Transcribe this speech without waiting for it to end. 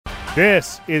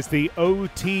This is the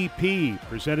OTP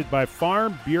presented by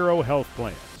Farm Bureau Health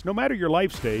Plans. No matter your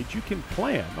life stage, you can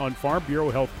plan on Farm Bureau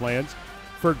Health Plans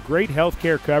for great health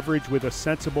care coverage with a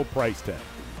sensible price tag.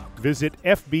 Visit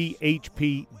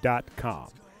FBHP.com.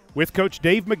 With Coach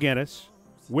Dave McGinnis,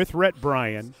 with Rhett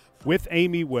Bryan, with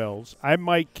Amy Wells, I'm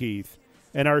Mike Keith,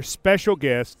 and our special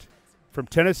guest from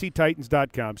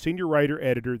TennesseeTitans.com, senior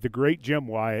writer-editor, the great Jim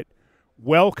Wyatt.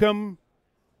 Welcome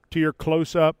to your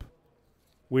close-up.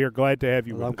 We are glad to have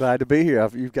you with us. I'm glad to be here.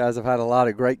 You guys have had a lot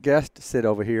of great guests to sit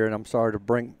over here, and I'm sorry to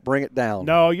bring it down.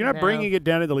 No, you're not bringing it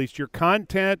down in the least. Your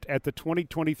content at the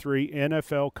 2023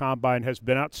 NFL Combine has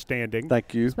been outstanding.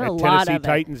 Thank you. At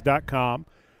TennesseeTitans.com.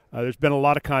 There's been a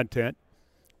lot of content.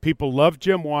 People love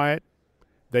Jim Wyatt.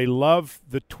 They love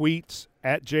the tweets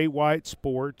at J Wyatt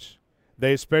Sports.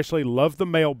 They especially love the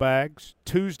mailbags,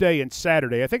 Tuesday and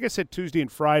Saturday. I think I said Tuesday and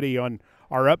Friday on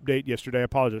our update yesterday. I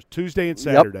apologize. Tuesday and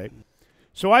Saturday. Yep.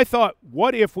 So I thought,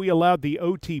 what if we allowed the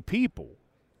OT people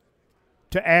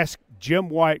to ask Jim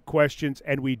Wyatt questions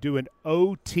and we do an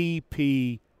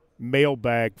OTP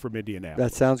mailbag from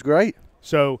Indianapolis? That sounds great.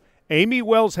 So Amy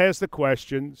Wells has the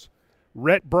questions.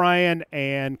 Rhett Bryan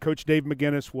and Coach Dave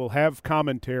McGinnis will have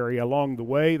commentary along the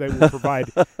way. They will provide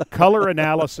color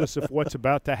analysis of what's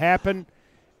about to happen.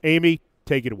 Amy,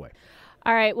 take it away.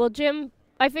 All right. Well, Jim,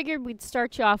 I figured we'd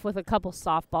start you off with a couple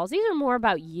softballs. These are more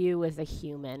about you as a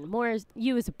human, more as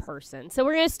you as a person. So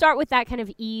we're going to start with that, kind of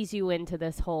ease you into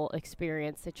this whole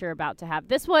experience that you're about to have.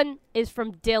 This one is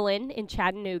from Dylan in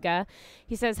Chattanooga.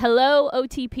 He says, "Hello,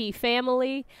 OTP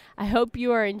family. I hope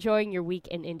you are enjoying your week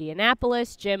in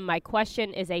Indianapolis. Jim, my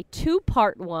question is a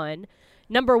two-part one.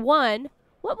 Number one,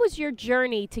 what was your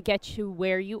journey to get you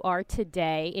where you are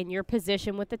today in your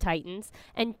position with the Titans?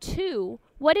 And two,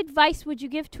 what advice would you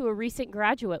give to a recent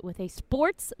graduate with a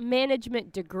sports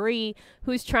management degree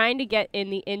who's trying to get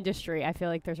in the industry?" I feel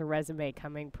like there's a resume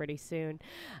coming pretty soon.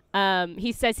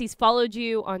 He says he's followed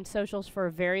you on socials for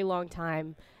a very long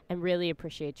time and really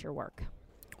appreciates your work.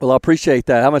 Well, I appreciate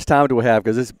that. How much time do we have?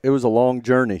 Because it was a long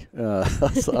journey.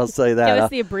 I'll say that. Give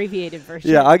us the abbreviated version.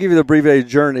 Yeah, I'll give you the abbreviated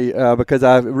journey because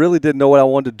I really didn't know what I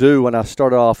wanted to do when I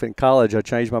started off in college. I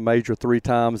changed my major 3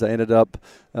 times. I ended up,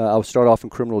 I started off in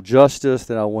criminal justice,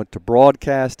 then I went to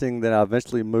broadcasting, then I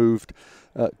eventually moved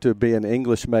to be an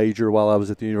English major while I was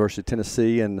at the University of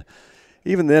Tennessee. And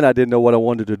even then, I didn't know what I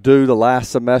wanted to do. The last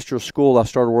semester of school, I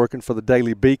started working for the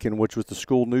Daily Beacon, which was the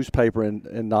school newspaper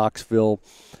in Knoxville,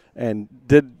 and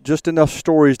did just enough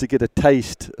stories to get a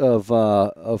taste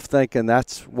of thinking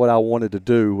that's what I wanted to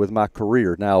do with my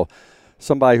career. Now,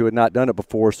 somebody who had not done it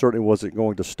before certainly wasn't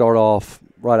going to start off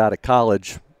right out of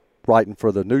college writing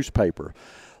for the newspaper.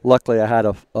 Luckily, I had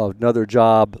another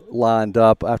job lined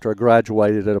up after I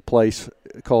graduated at a place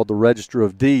called the Register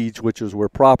of Deeds, which is where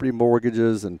property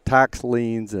mortgages and tax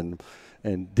liens and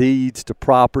deeds to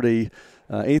property,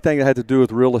 anything that had to do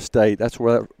with real estate, that's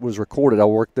where that was recorded. I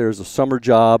worked there as a summer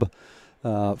job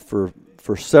for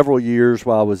several years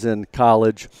while I was in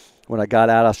college. When I got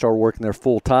out, I started working there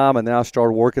full-time, and then I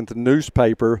started working at the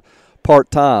newspaper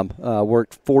part-time. I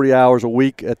worked 40 hours a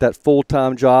week at that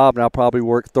full-time job, and I probably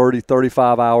worked 30,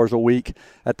 35 hours a week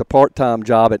at the part-time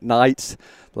job at nights.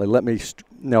 They let me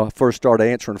first started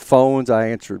answering phones. I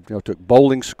answered, took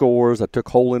bowling scores. I took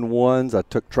hole-in-ones. I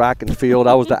took track and field.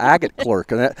 I was the agate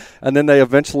clerk. And then they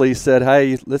eventually said,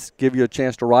 hey, let's give you a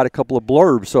chance to write a couple of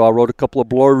blurbs. So I wrote a couple of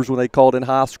blurbs when they called in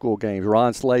high school games.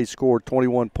 Ron Slade scored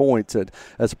 21 points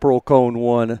as Pearl Cone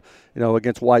won,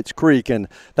 against Whites Creek. And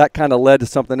that kind of led to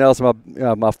something else.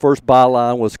 My first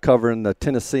byline was covering the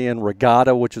Tennessean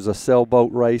Regatta, which is a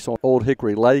sailboat race on Old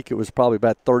Hickory Lake. It was probably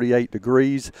about 38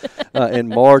 degrees in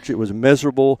March. It was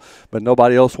miserable, but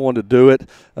nobody else wanted to do it.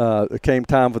 It came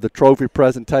time for the trophy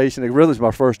presentation. It really was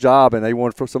my first job, and they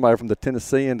wanted for somebody from the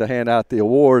Tennessean to hand out the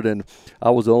award, and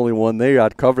I was the only one there.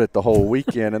 I'd covered it the whole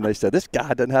weekend, and they said, this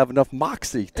guy doesn't have enough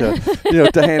moxie to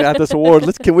hand out this award.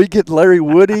 Can we get Larry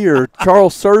Woody or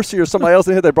Charles Searcy or somebody else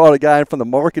in here? They brought a guy in from the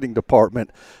marketing department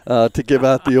to give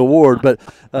out the award. But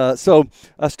so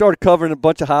I started covering a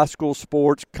bunch of high school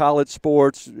sports, college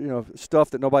sports,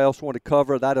 stuff that nobody else wanted to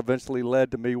cover. That eventually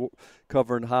led to me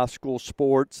covering high school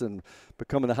sports and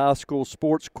becoming the high school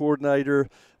sports coordinator.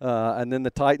 And then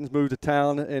the Titans moved to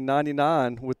town in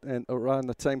 '99, and around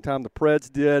the same time the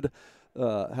Preds did.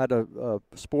 Had a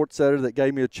sports editor that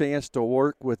gave me a chance to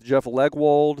work with Jeff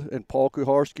Legwold and Paul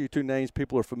Kuharski, 2 names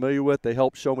people are familiar with. They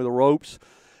helped show me the ropes.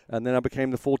 And then I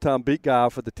became the full-time beat guy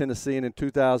for the Tennessean in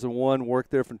 2001,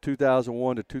 worked there from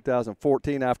 2001 to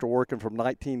 2014 after working from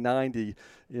 1990,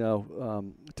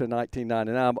 to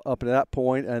 1999 up to that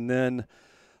point, and then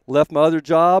left my other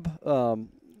job.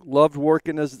 Loved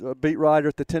working as a beat writer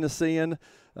at the Tennessean.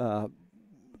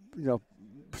 some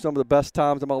of the best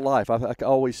times of my life. I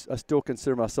still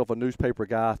consider myself a newspaper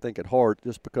guy, I think, at heart,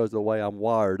 just because of the way I'm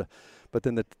wired. But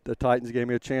then the Titans gave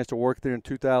me a chance to work there in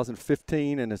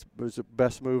 2015, and it was the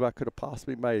best move I could have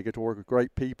possibly made. Get to work with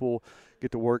great people,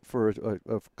 get to work for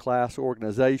a class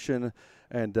organization,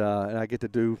 and I get to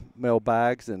do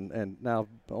mailbags, and now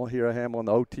here I am on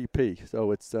the OTP.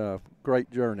 So it's a great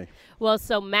journey. Well,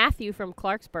 so Matthew from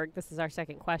Clarksburg, this is our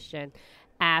second question,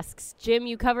 asks, Jim,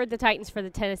 you covered the Titans for the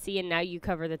Tennessee, and now you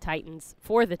cover the Titans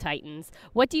for the Titans.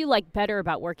 What do you like better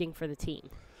about working for the team?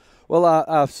 Well,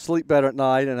 I sleep better at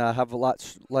night, and I have a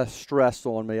lot less stress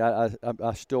on me. I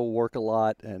still work a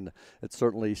lot, and it's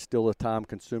certainly still a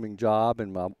time-consuming job,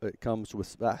 and it comes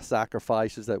with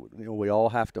sacrifices that we all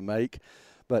have to make.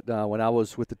 But when I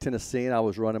was with the Tennessee, I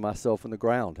was running myself in the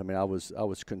ground. I mean, I was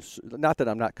not that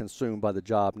I'm not consumed by the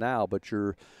job now, but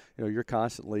you're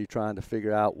constantly trying to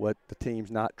figure out what the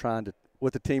team's not trying to,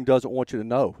 what the team doesn't want you to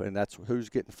know, and that's who's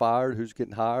getting fired, who's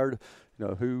getting hired,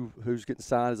 who's getting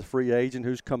signed as a free agent,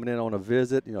 who's coming in on a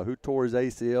visit, who tore his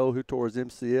ACL, who tore his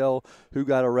MCL, who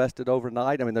got arrested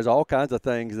overnight. I mean, there's all kinds of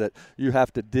things that you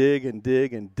have to dig and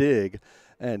dig and dig.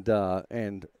 And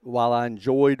while I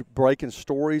enjoyed breaking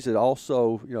stories, it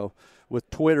also, with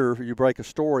Twitter, you break a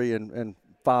story and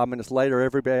 5 minutes later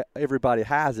everybody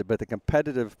has it. But the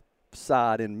competitive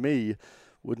side in me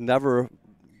would never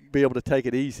be able to take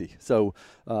it easy. So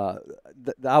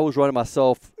I was running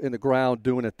myself in the ground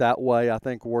doing it that way. I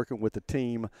think working with the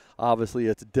team, obviously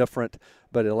it's different,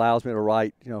 but it allows me to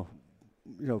write,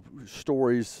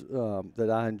 stories that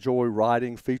I enjoy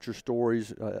writing, feature stories.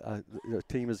 The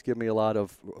team has given me a lot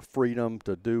of freedom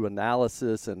to do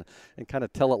analysis and kind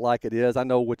of tell it like it is. I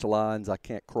know which lines I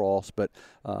can't cross, but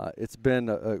it's been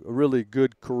a really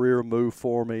good career move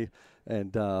for me.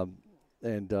 And the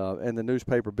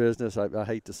newspaper business, I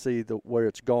hate to see where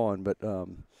it's gone, but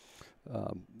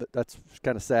that's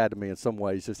kind of sad to me in some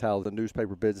ways, just how the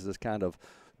newspaper business has kind of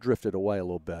drifted away a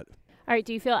little bit. All right,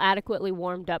 do you feel adequately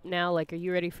warmed up now? Like, are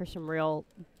you ready for some real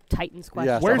Titans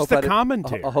questions? Yes, Where's the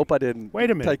commentary? I hope I didn't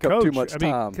Wait a minute, take up Coach, too much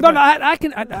time. No, I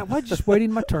was just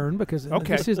waiting my turn because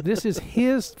Okay. this is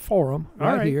his forum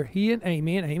right here. He and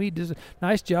Amy does a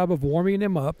nice job of warming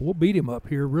him up. We'll beat him up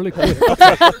here really quick.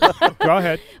 Go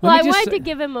ahead. Well, I just wanted say- to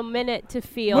give him a minute to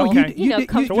feel, Well, So what,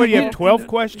 do you have 12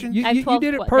 questions? You, I have you 12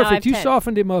 did it no, I have perfect. You 10.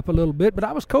 softened him up a little bit, but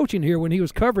I was coaching here when he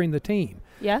was covering the team.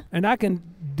 Yeah? And I can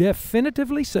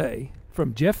definitively say,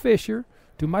 from Jeff Fisher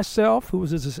to myself, who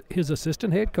was his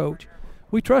assistant head coach,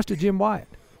 we trusted Jim Wyatt.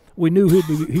 We knew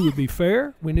he would be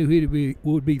fair. We knew he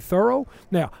would be thorough.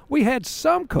 Now, we had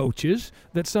some coaches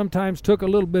that sometimes took a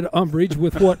little bit of umbrage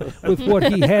with what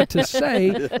he had to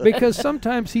say, because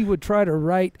sometimes he would try to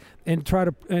write and try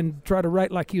to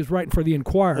write like he was writing for the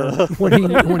Inquirer when he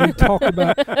talked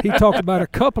about a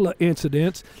couple of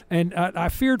incidents, and I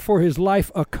feared for his life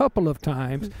a couple of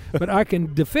times. But I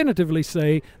can definitively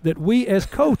say that we as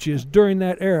coaches during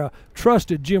that era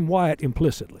trusted Jim Wyatt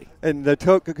implicitly. And the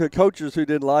coaches who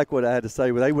didn't like what I had to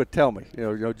say, well, they would tell me.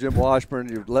 Jim Washburn,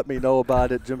 you let me know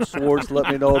about it. Jim Swartz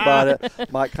let me know about it.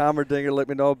 Mike Heimerdinger let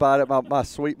me know about it. My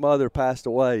sweet mother passed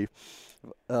away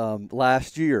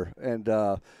last year, and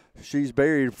she's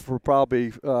buried for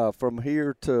probably from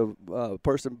here to a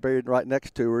person buried right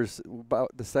next to her is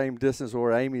about the same distance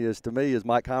where Amy is to me is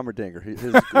Mike Heimerdinger.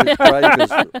 His grave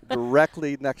is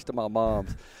directly next to my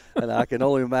mom's. And I can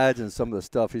only imagine some of the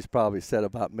stuff he's probably said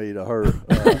about me to her.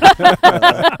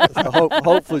 So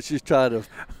hopefully she's trying to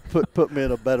put me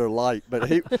in a better light. But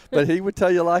he would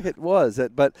tell you like it was.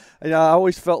 But I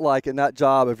always felt like in that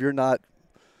job, if you're not,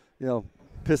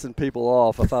 pissing people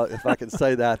off, if I can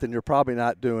say that, then you're probably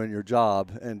not doing your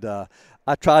job. And I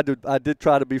did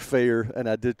try to be fair, and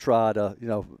I did try to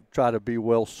be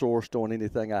well sourced on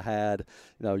anything I had.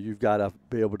 You've got to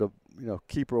be able to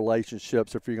keep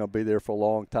relationships if you're going to be there for a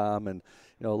long time. And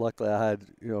luckily I had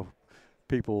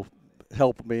people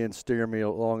help me and steer me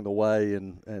along the way,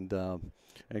 and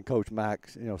Coach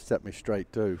Max set me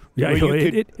straight too. Yeah, Well,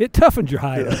 it toughened your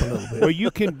hide up a little bit. Well,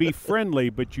 you can be friendly,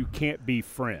 but you can't be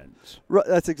friends. Right,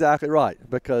 that's exactly right,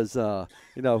 because you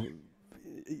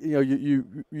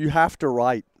have to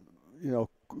write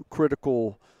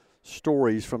critical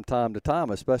stories from time to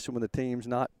time, especially when the team's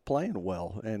not playing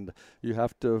well, and you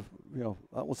have to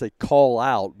I won't say call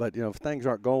out, but if things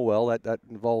aren't going well, that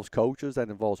involves coaches, that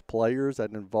involves players,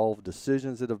 that involves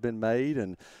decisions that have been made,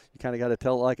 and you kind of got to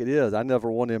tell it like it is. I never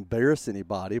want to embarrass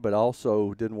anybody, but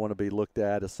also didn't want to be looked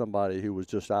at as somebody who was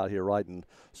just out here writing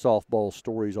softball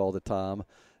stories all the time,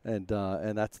 and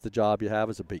that's the job you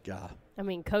have as a beat guy. I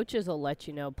mean, coaches will let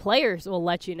you know. Players will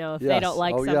let you know if they Yes. don't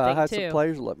like something, yeah, I had too. some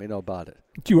players let me know about it.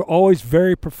 But you were always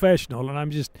very professional, and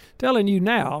I'm just telling you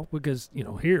now because,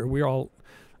 here we're all,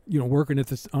 working at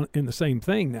this in the same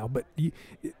thing now. But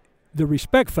the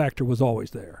respect factor was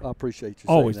always there. I appreciate you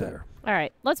Always saying that. there. All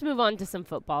right, let's move on to some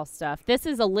football stuff. This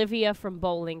is Olivia from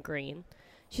Bowling Green.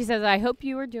 She says, I hope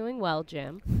you are doing well,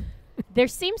 Jim. There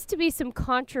seems to be some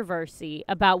controversy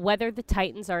about whether the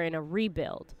Titans are in a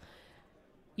rebuild.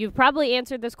 You've probably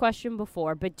answered this question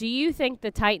before, but do you think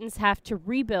the Titans have to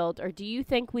rebuild, or do you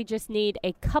think we just need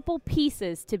a couple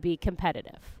pieces to be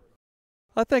competitive?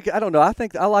 I don't know. I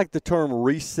think I like the term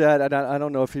reset. I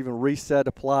don't know if even reset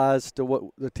applies to what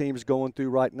the team's going through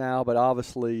right now, but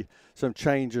obviously some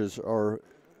changes are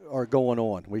going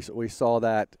on. We saw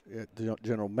that at the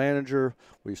general manager.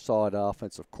 We saw it at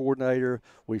offensive coordinator.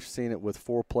 We've seen it with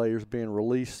 4 players being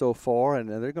released so far, and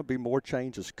there are going to be more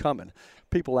changes coming.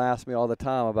 People ask me all the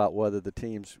time about whether the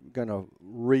team's going to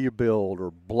rebuild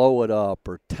or blow it up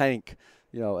or tank.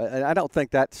 And I don't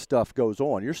think that stuff goes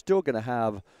on. You're still going to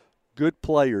have good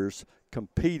players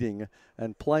competing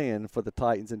and playing for the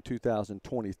Titans in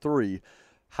 2023.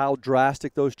 How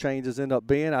drastic those changes end up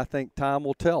being, I think time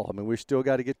will tell. I mean, we still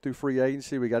got to get through free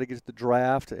agency. We got to get to the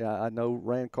draft. I know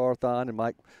Rand Carthon and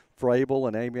Mike Vrabel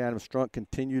and Amy Adams-Strunk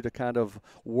continue to kind of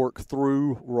work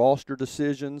through roster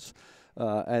decisions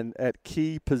and at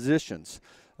key positions.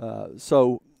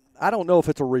 So I don't know if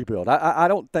it's a rebuild. I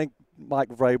don't think Mike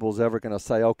Vrabel's ever going to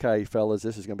say, okay, fellas,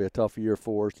 this is going to be a tough year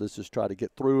for us. Let's just try to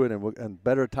get through it, and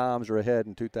better times are ahead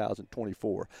in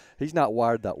 2024. He's not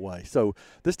wired that way. So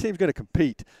this team's going to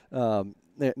compete.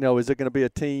 Is it going to be a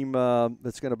team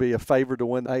that's going to be a favorite to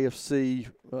win the AFC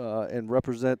and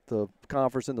represent the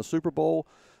conference in the Super Bowl?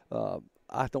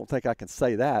 I don't think I can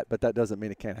say that, but that doesn't mean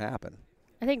it can't happen.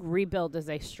 I think rebuild is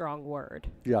a strong word.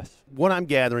 Yes. What I'm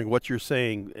gathering, what you're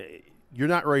saying, you're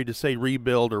not ready to say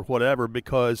rebuild or whatever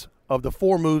because of the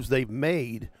 4 moves they've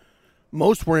made.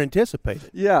 Most were anticipated.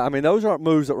 Yeah, I mean, those aren't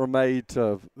moves that were made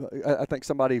to – I think that's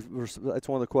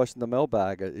one of the questions in the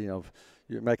mailbag.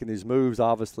 You're making these moves,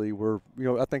 obviously.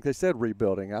 I think they said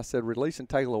rebuilding. I said releasing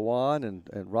Taylor Wan and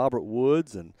Robert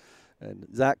Woods and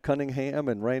Zach Cunningham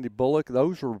and Randy Bullock.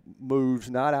 Those were moves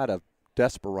not out of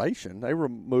desperation. They were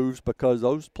moves because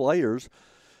those players,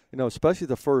 especially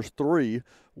the first 3,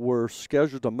 were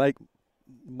scheduled to make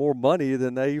more money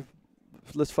than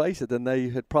let's face it, than they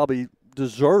had probably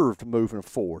deserved moving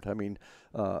forward. I mean,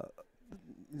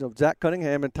 Zach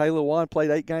Cunningham and Taylor Wan played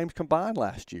 8 games combined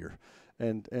last year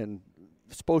and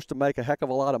supposed to make a heck of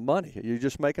a lot of money. You're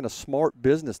just making a smart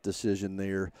business decision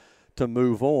there to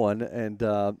move on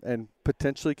and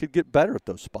potentially could get better at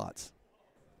those spots.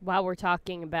 While we're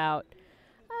talking about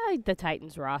the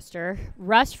Titans roster,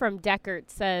 Russ from Deckert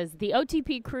says, the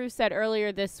OTP crew said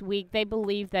earlier this week they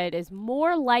believe that it is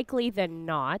more likely than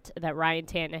not that Ryan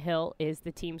Tannehill is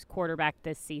the team's quarterback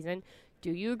this season.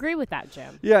 Do you agree with that,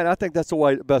 Jim? Yeah, and I think that's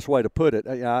the best way to put it.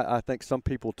 I think some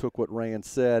people took what Rand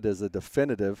said as a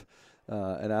definitive,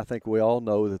 and I think we all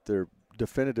know that their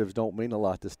definitives don't mean a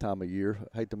lot this time of year.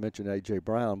 I hate to mention A.J.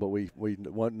 Brown, but we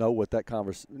know what that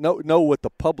know what the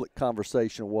public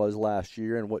conversation was last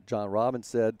year and what John Robbins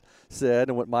said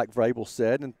and what Mike Vrabel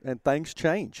said, and things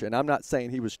change. And I'm not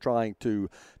saying he was trying to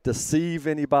deceive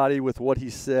anybody with what he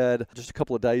said just a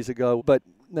couple of days ago, but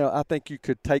I think you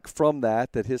could take from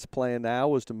that his plan now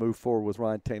was to move forward with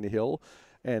Ryan Tannehill.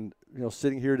 And,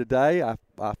 sitting here today, I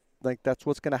think that's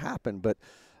what's going to happen. But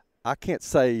I can't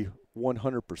say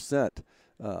 100%,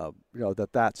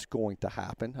 that's going to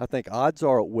happen. I think odds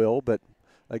are it will, but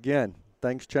again,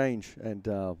 things change, and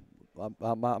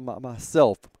I'm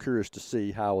myself curious to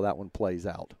see how that one plays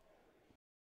out.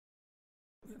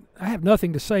 I have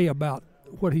nothing to say about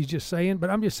what he's just saying, but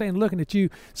I'm just saying, looking at you,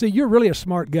 see, you're really a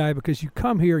smart guy because you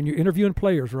come here and you're interviewing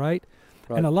players, right?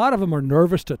 Right. And a lot of them are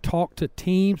nervous to talk to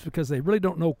teams because they really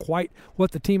don't know quite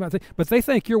what the team, but they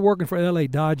think you're working for L.A.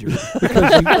 Dodgers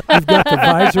because you've got the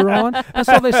visor on. And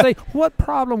so they say, what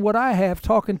problem would I have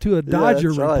talking to a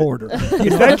Dodger reporter? Right.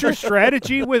 Is that your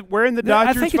strategy with wearing the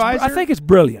Dodgers visor? I think it's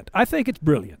brilliant.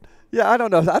 Yeah, I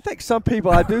don't know. I think some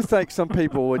people,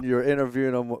 when you're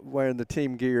interviewing them wearing the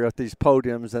team gear at these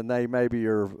podiums and they maybe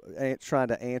are trying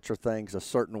to answer things a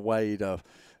certain way to,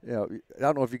 I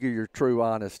don't know if you give your true,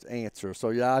 honest answer. So,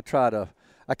 yeah, I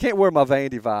can't wear my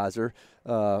Vandy visor.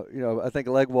 I think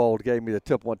Legwold gave me the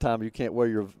tip one time, you can't wear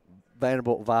your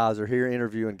Vanderbilt visor here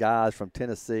interviewing guys from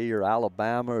Tennessee or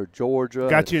Alabama or Georgia.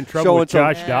 Got you in trouble with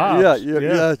Josh Dobbs.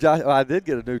 Yeah. Josh, I did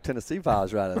get a new Tennessee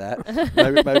visor out of that.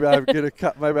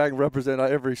 maybe I can represent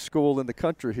every school in the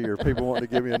country here. People want to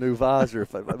give me a new visor.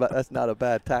 But that's not a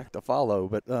bad tack to follow.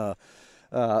 But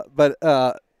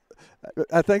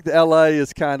I think the LA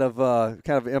is kind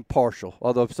of impartial.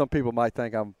 Although some people might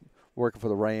think I'm working for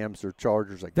the Rams or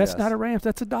Chargers. That's not a Rams.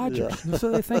 That's a Dodgers.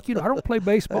 So they think I don't play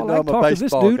baseball. No, I I'm a talk to this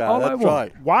baseball dude guy. all I That's want.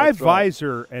 right. Why That's right.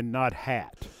 visor and not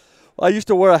hat? I used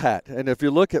to wear a hat, and if you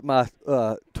look at my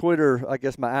Twitter, I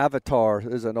guess my avatar,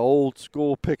 there's an old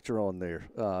school picture on there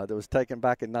that was taken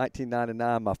back in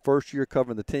 1999, my first year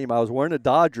covering the team. I was wearing a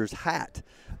Dodgers hat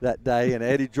that day, and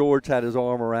Eddie George had his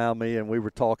arm around me, and we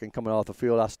were talking coming off the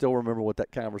field. I still remember what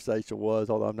that conversation was,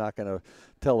 although I'm not going to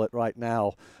tell it right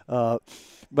now.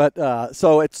 But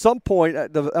so at some point,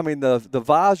 the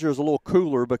visor is a little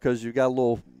cooler because you got a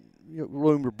little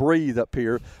room to breathe up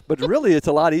here, but really it's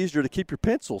a lot easier to keep your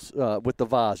pencils with the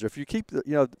visor. If you keep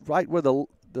the, right where the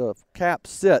cap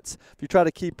sits, if you try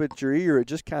to keep it at your ear, it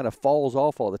just kind of falls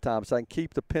off all the time. So I can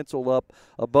keep the pencil up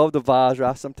above the visor.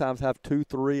 I sometimes have 2,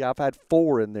 3. I've had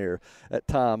 4 in there at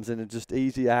times, and it's just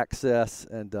easy access.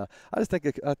 And I think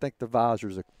the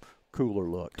visor's a cooler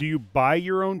look. Do you buy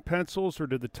your own pencils, or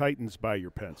do the Titans buy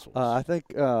your pencils? I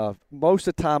think most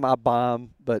of the time I buy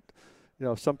them, but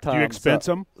sometimes. Do you expense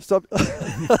them? If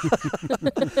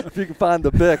you can find the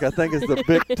Bic, I think it's the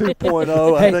Bic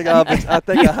 2.0. I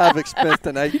think I have expensed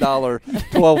an $8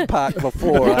 12-pack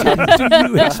before.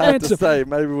 I have to say,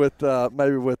 maybe with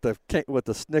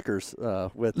the Snickers.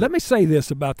 Let me say this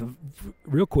about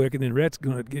real quick, and then Rhett's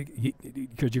going to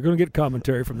because you're going to get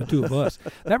commentary from the two of us.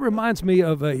 That reminds me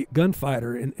of a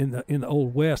gunfighter in the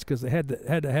Old West, because they had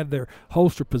to have their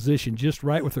holster position just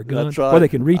right with their gun, That's right. where they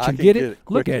can reach and get it.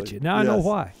 Look quickly. at you now. I know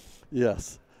why.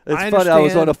 Yes. It's I funny. I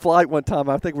was understand. on a flight one time.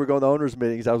 I think we were going to owners'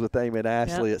 meetings. I was with Amy and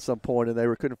Ashley at some point, and they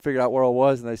couldn't figure out where I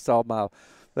was, and they saw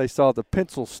the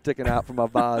pencil sticking out from my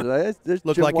visor.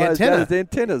 Looked like antenna. The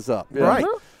antenna's up. Yeah. Right.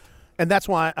 And that's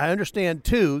why I understand,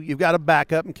 too, you've got a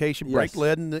backup in case you break Yes.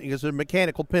 lead, and because they're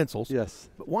mechanical pencils. Yes.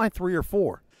 But why 3 or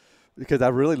 4? Because I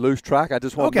really lose track. I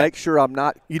just want Okay. to make sure I'm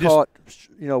not caught,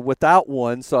 without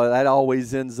one. So that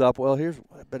always ends up, I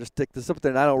better stick this up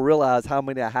there. And I don't realize how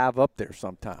many I have up there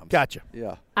sometimes. Gotcha.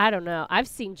 Yeah. I don't know. I've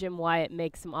seen Jim Wyatt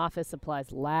make some office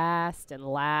supplies last and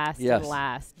last Yes. and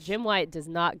last. Jim Wyatt does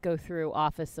not go through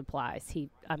office supplies. He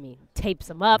tapes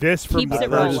them up, This from keeps the it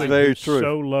That is rolling. very who true.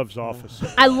 so loves office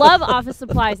supplies. I love office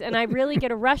supplies, and I really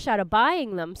get a rush out of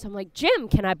buying them. So I'm like, Jim,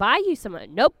 can I buy you some?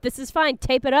 Nope, this is fine.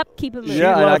 Tape it up, keep it moving. She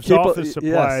Yeah, and I loves keep office yes.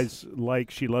 supplies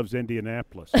like she loves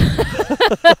Indianapolis.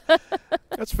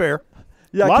 That's fair.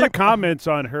 Yeah. A lot of comments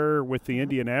on her with the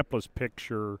Indianapolis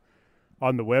picture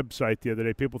on the website the other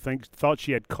day. People thought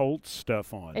she had Colts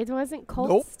stuff on. It wasn't Colt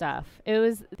Nope. stuff. It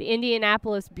was the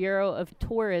Indianapolis Bureau of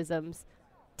Tourism's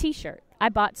T-shirt. I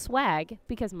bought swag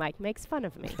because Mike makes fun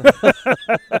of me.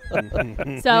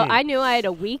 So I knew I had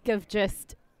a week of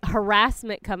just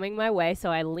harassment coming my way,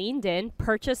 so I leaned in,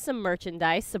 purchased some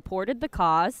merchandise, supported the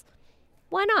cause.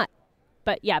 Why not?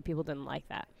 But yeah, people didn't like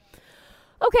that.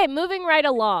 Okay, moving right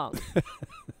along.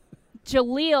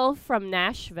 Jaleel from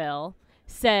Nashville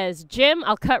says, Jim,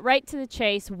 I'll cut right to the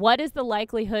chase. What is the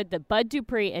likelihood that Bud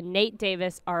Dupree and Nate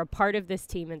Davis are a part of this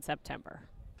team in September?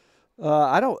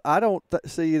 I don't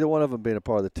see either one of them being a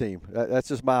part of the team. That's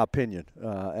just my opinion.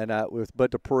 With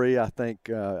Bud Dupree, I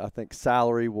think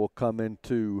salary will come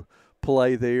into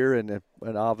play there, and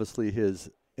obviously his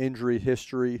injury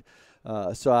history.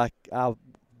 So I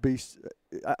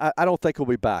don't think he'll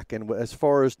be back. And as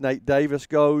far as Nate Davis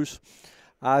goes,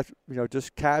 I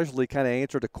just casually kind of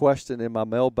answered a question in my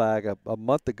mailbag a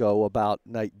month ago about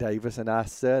Nate Davis, and I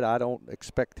said I don't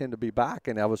expect him to be back,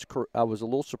 and I was a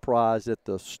little surprised at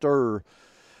the stir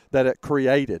that it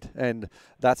created. And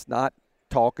that's not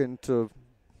talking to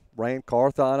Rand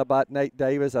Carthon about Nate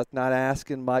Davis. That's not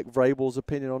asking Mike Vrabel's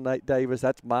opinion on Nate Davis.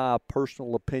 That's my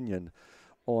personal opinion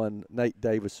on Nate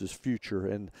Davis's future.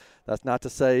 And that's not to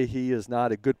say he is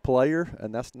not a good player,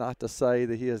 and that's not to say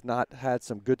that he has not had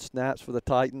some good snaps for the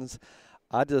Titans.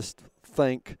 I just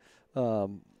think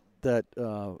that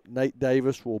Nate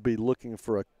Davis will be looking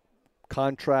for a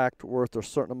contract worth a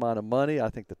certain amount of money. I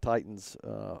think the Titans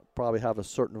probably have a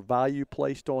certain value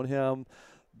placed on him.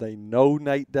 They know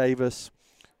Nate Davis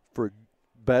for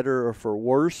better or for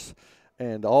worse,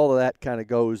 and all of that kind of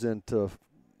goes into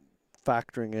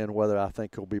factoring in whether I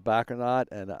think he'll be back or not,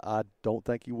 and I don't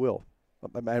think he will.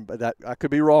 But I could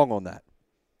be wrong on that.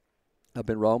 I've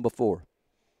been wrong before.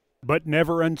 But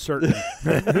never uncertain.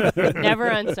 Never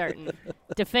uncertain.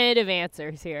 Definitive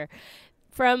answers here.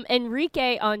 From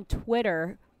Enrique on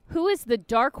Twitter, who is the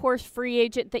dark horse free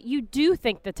agent that you do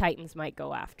think the Titans might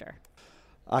go after?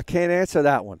 I can't answer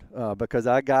that one because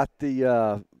I got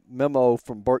the memo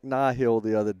from Burke Nihill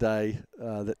the other day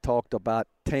that talked about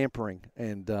tampering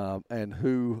and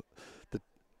who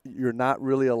you're not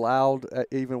really allowed,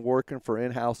 even working for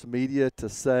in-house media, to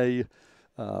say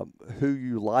who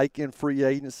you like in free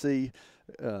agency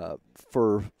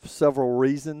for several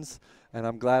reasons. And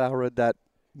I'm glad I read that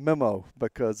memo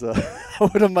because I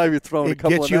would have maybe thrown a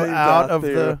couple of names out of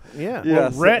there. yeah.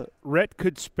 Well, Rhett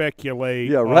could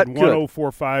speculate on Rhett could.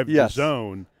 104.5 Yes. The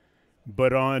Zone,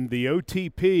 but on the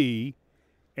OTP,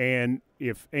 and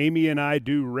if Amy and I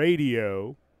do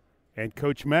radio and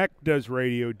Coach Mack does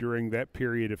radio during that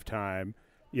period of time,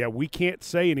 we can't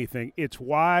say anything. It's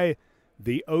why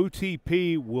the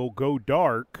OTP will go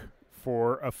dark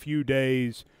for a few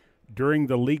days during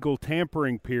the legal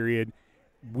tampering period.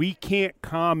 We can't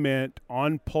comment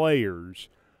on players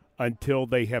until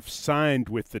they have signed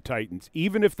with the Titans,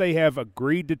 even if they have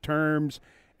agreed to terms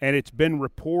and it's been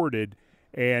reported.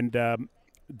 And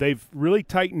they've really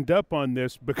tightened up on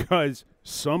this because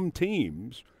some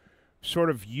teams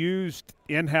sort of used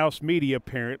in-house media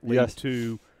apparently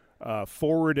to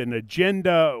forward an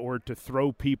agenda or to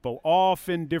throw people off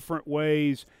in different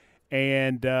ways.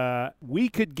 And we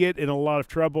could get in a lot of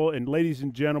trouble. And ladies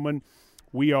and gentlemen,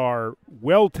 we are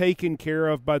well taken care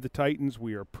of by the Titans.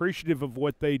 We are appreciative of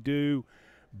what they do.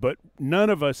 But none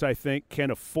of us, I think, can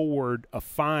afford a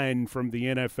fine from the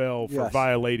NFL for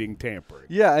violating tampering.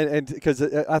 Yeah, and because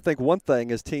I think one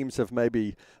thing is teams have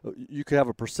maybe – you could have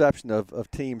a perception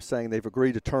of teams saying they've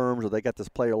agreed to terms or they got this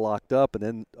player locked up, and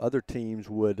then other teams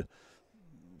would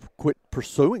quit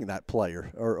pursuing that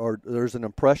player, or there's an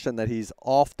impression that he's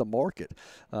off the market.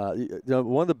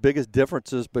 One of the biggest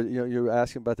differences, but you're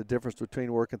asking about the difference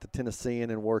between working at the Tennessean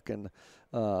and working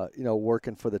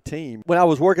for the team. When I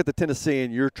was working at the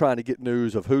Tennessean, you're trying to get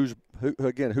news of who's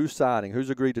signing,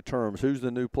 who's agreed to terms, who's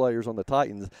the new players on the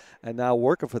Titans. And now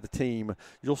working for the team,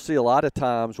 you'll see a lot of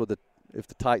times if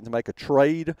the Titans make a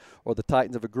trade or the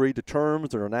Titans have agreed to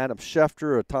terms, or an Adam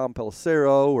Schefter or Tom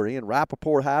Pelissero or Ian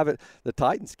Rappaport have it, the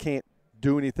Titans can't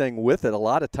do anything with it. A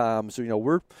lot of times,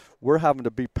 we're having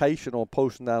to be patient on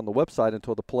posting that on the website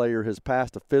until the player has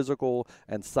passed a physical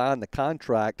and signed the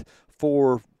contract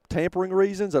for tampering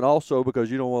reasons, and also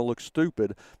because you don't want to look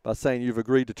stupid by saying you've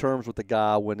agreed to terms with the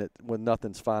guy when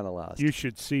nothing's finalized. You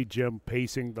should see Jim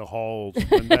pacing the halls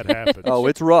when that happens. Oh,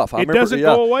 it's rough. It doesn't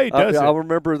go away, does it? I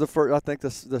remember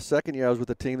the second year I was with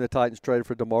the team, the Titans traded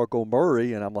for DeMarco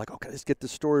Murray, and I'm like, okay, let's get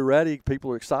this story ready.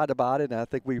 People are excited about it, and I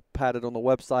think we had it on the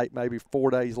website maybe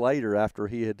 4 days later after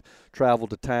he had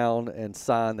traveled to town and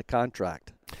signed the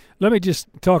contract. Let me just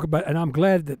talk about, and I'm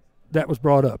glad that was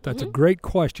brought up. That's a great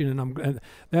question, and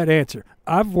that answer.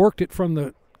 I've worked it from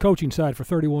the coaching side for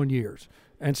 31 years,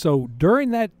 and so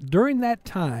during that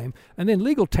time, and then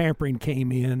legal tampering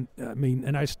came in. I mean,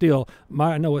 and I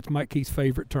know it's Mike Keith's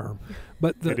favorite term,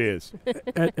 but it is.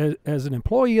 As an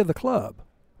employee of the club,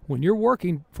 when you're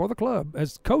working for the club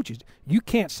as coaches, you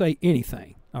can't say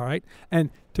anything. All right, and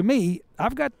to me,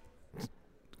 I've got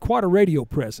quite a radio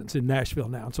presence in Nashville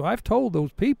now. And so I've told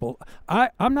those people,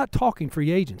 I'm not talking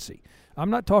free agency. I'm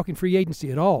not talking free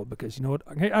agency at all because, you know what,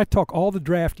 I talk all the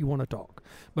draft you want to talk.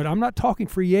 But I'm not talking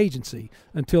free agency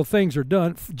until things are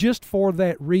done just for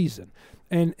that reason.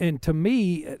 And to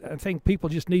me, I think people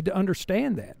just need to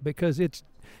understand that because it's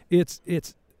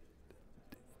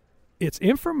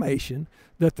information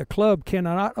that the club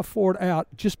cannot afford out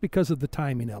just because of the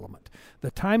timing element.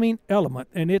 The timing element,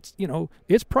 and it's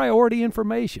priority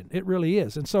information. It really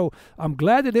is. And so I'm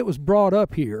glad that it was brought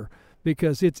up here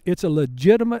because it's a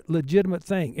legitimate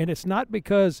thing. And it's not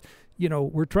because,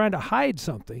 we're trying to hide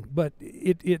something, but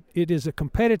it is a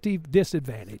competitive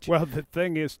disadvantage. Well, the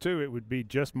thing is, too, it would be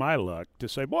just my luck to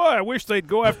say, boy, I wish they'd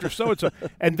go after so-and-so.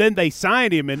 And then they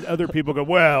sign him, and other people go,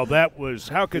 well,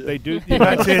 how could they do that?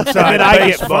 That's inside and I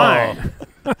get fined.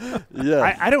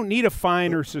 Yeah, I don't need a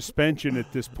fine or suspension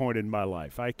at this point in my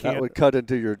life. I can't. That would cut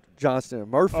into your Johnston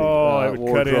and Murphy it would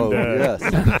wardrobe.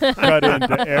 cut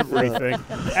into everything.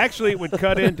 Actually, it would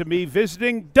cut into me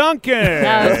visiting Duncan.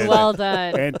 That was well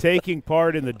done. And taking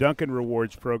part in the Duncan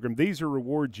Rewards program. These are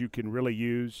rewards you can really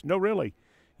use. No, really.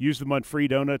 Use them on free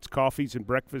donuts, coffees, and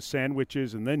breakfast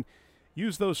sandwiches, and then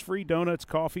use those free donuts,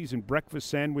 coffees, and breakfast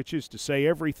sandwiches to say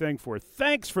everything for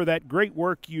thanks for that great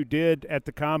work you did at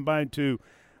the Combine to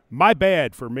my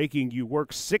bad for making you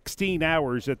work 16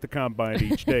 hours at the Combine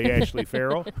each day, Ashley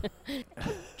Farrell,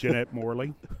 Jeanette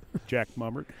Morley, Jack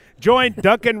Mummert. Join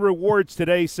Duncan Rewards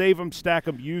today. Save them, stack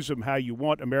them, use them how you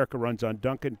want. America runs on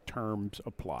Duncan. Terms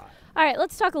apply. All right,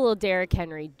 let's talk a little Derrick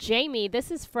Henry. Jamie,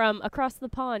 this is from across the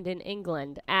pond in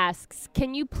England, asks,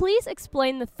 can you please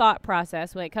explain the thought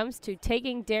process when it comes to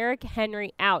taking Derrick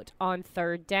Henry out on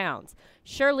third downs?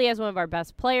 Surely as one of our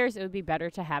best players, it would be better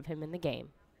to have him in the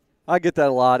game. I get that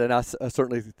a lot, and I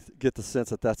certainly get the sense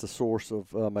that that's a source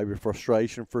of maybe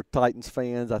frustration for Titans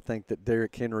fans. I think that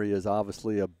Derrick Henry is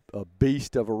obviously a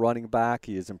beast of a running back.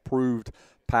 He has improved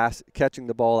catching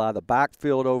the ball out of the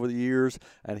backfield over the years,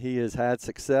 and he has had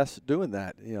success doing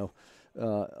that,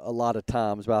 a lot of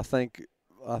times. But I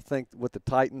think what the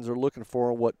Titans are looking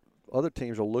for and what other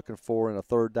teams are looking for in a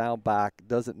third down back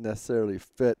doesn't necessarily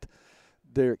fit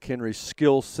Derrick Henry's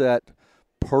skill set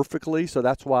perfectly. So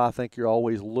that's why I think you're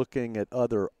always looking at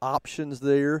other options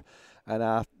there, and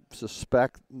I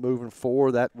suspect moving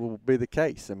forward that will be the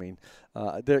case. I mean,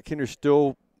 Derrick Henry's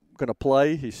still going to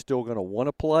play. He's still going to want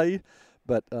to play,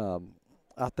 but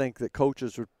I think that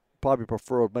coaches would probably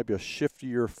prefer maybe a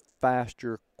shiftier,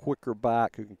 faster, quicker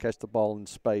back who can catch the ball in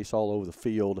space all over the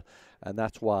field, and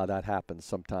that's why that happens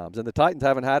sometimes. And the Titans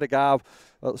haven't had a guy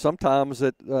sometimes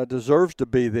that deserves to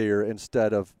be there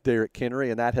instead of Derrick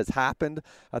Henry, and that has happened.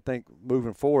 I think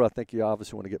moving forward, I think you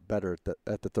obviously want to get better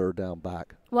at the third down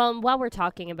back. Well, and while we're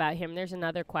talking about him, there's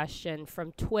another question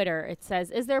from Twitter. It says,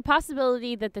 is there a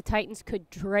possibility that the Titans could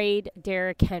trade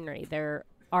Derrick Henry? There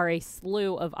are a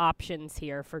slew of options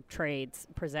here for trades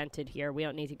presented here. We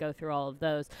don't need to go through all of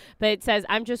those. But it says,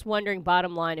 I'm just wondering,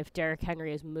 bottom line, if Derrick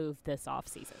Henry has moved this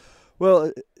offseason.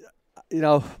 Well,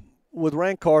 with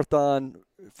Rand Carthon,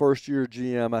 first-year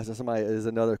GM, is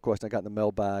another question I got in the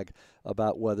mailbag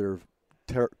about whether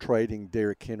trading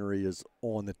Derrick Henry is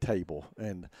on the table.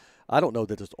 And I don't know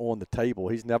that it's on the table.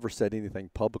 He's never said anything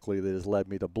publicly that has led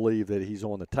me to believe that he's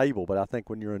on the table. But I think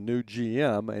when you're a new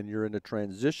GM and you're in a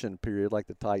transition period like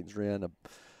the Titans are in,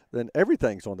 then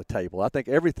everything's on the table. I think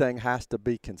everything has to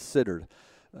be considered.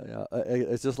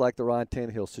 It's just like the Ryan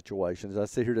Tannehill situation. As I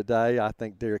sit here today, I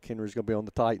think Derrick Henry is going to be on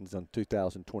the Titans in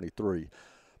 2023.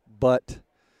 But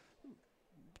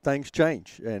things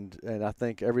change, and I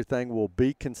think everything will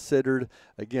be considered.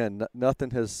 Again,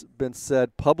 nothing has been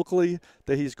said publicly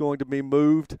that he's going to be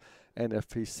moved, and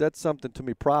if he said something to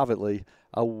me privately,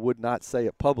 I would not say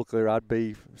it publicly, or I'd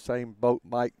be same boat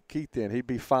Mike Keith in. He'd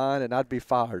be fine, and I'd be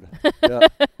fired.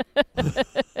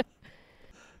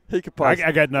 He could possibly,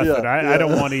 I got nothing. I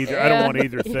don't want either. I don't want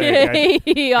either thing.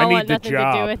 I need the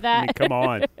job. To do with that. I mean, come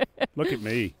on, look at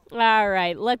me. All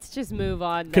right, let's just move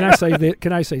on. Can I say that?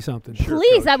 Can I say something? Sure,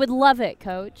 Please, Coach. I would love it,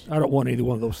 Coach. I don't want either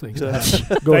one of those things to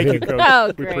happen. Go Thank ahead. you, Coach. Oh,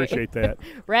 we great. appreciate that.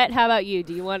 Rhett, how about you?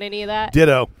 Do you want any of that?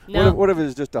 Ditto. No. What if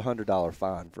it's just $100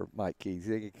 fine for Mike Keith?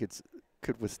 You think he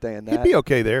could withstand that? He'd be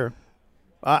okay there.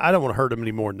 I don't want to hurt him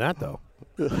any more than that, though.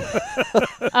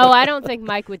 Oh, I don't think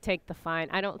Mike would take the fine.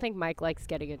 I don't think Mike likes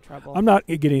getting in trouble. I'm not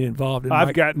getting involved in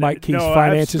Mike Keith's I've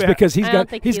finances spent- because he's I don't got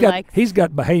think he's he got likes- he's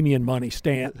got Bahamian money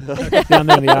down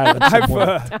there in the island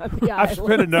somewhere. I've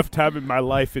spent enough time in my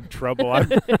life in trouble.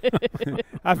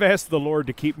 I've asked the Lord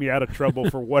to keep me out of trouble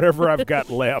for whatever I've got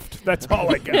left. That's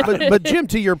all I got. But Jim,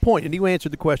 to your point, and you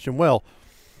answered the question well,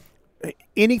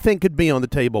 anything could be on the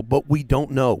table, but we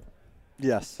don't know.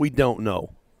 Yes. We don't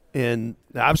know. And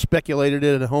I've speculated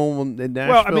it at home in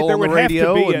Nashville Well, I mean, on the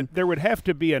radio. there would have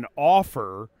to be an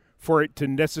offer for it to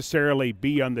necessarily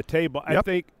be on the table.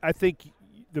 Yep. I think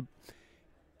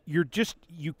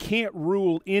you can't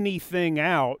rule anything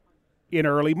out in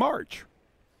early March.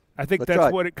 I think that's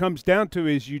right. what it comes down to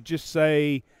is you just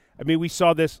say, I mean, we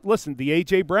saw this, listen, the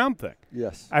A.J. Brown thing.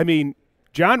 Yes. I mean,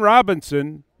 John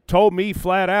Robinson told me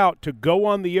flat out to go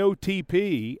on the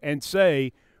OTP and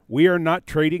say, we are not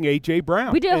trading A.J.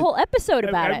 Brown. We did a whole episode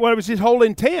about it. What was his whole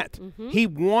intent? Mm-hmm. He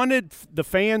wanted the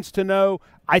fans to know.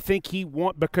 I think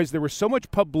because there was so much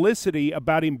publicity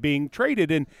about him being traded,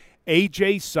 and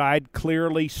A.J.'s side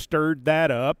clearly stirred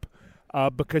that up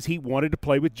because he wanted to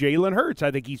play with Jalen Hurts.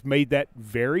 I think he's made that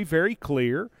very, very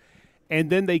clear. And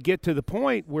then they get to the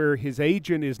point where his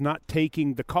agent is not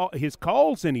taking his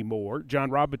calls anymore,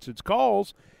 John Robinson's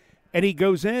calls. And he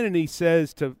goes in and he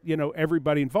says to,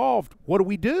 everybody involved, what do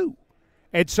we do?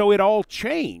 And so it all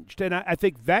changed. And I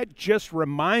think that just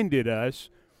reminded us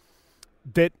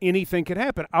that anything could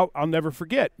happen. I'll never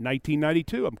forget,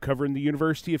 1992, I'm covering the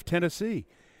University of Tennessee.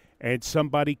 And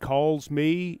somebody calls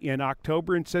me in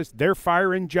October and says, they're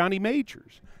firing Johnny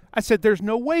Majors. I said, there's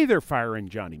no way they're firing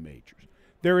Johnny Majors.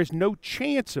 There is no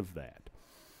chance of that.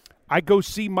 I go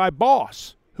see my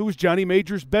boss, who was Johnny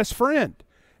Majors' best friend.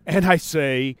 And I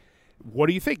say, what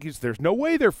do you think? There's no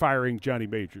way they're firing Johnny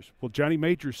Majors. Well, Johnny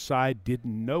Majors' side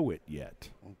didn't know it yet.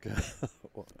 Okay.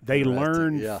 They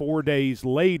learned 4 days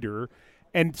later.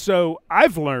 And so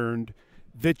I've learned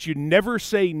that you never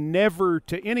say never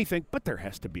to anything, but there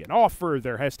has to be an offer.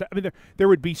 There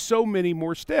would be so many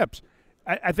more steps.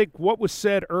 I think what was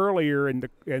said earlier, and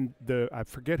I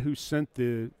forget who sent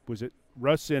was it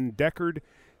Russ and Deckard,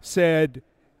 said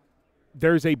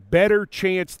there's a better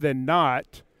chance than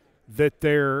not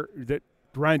that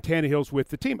Ryan Tannehill's with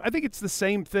the team. I think it's the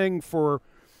same thing for,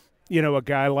 a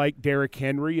guy like Derrick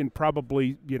Henry and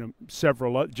probably,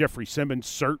 several, Jeffrey Simmons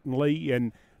certainly,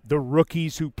 and the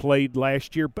rookies who played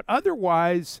last year. But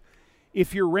otherwise,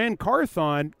 if you're Ran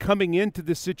Carthon coming into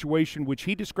this situation, which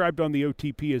he described on the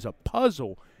OTP as a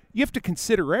puzzle, you have to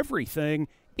consider everything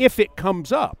if it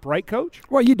comes up, right, Coach?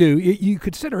 Well, you do. You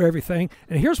consider everything.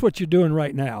 And here's what you're doing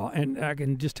right now. And I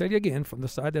can just tell you again, from the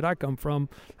side that I come from,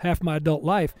 half my adult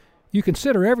life, you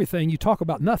consider everything. You talk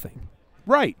about nothing.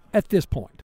 Right. At this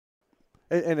point.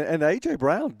 And the A.J.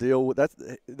 Brown deal,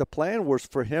 the plan was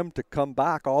for him to come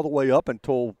back all the way up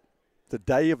until the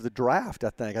day of the draft,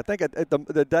 I think. I think at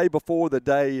the day before the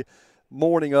day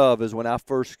morning of is when I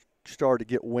first started to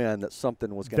get wind that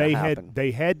something was going to happen.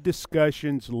 They had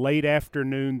discussions late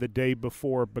afternoon the day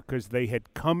before because they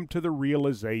had come to the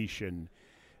realization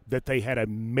that they had a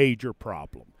major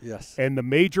problem. Yes. And the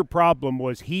major problem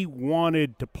was he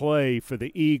wanted to play for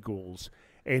the Eagles.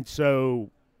 And so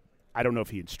I don't know if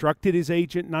he instructed his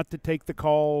agent not to take the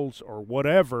calls or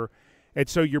whatever. And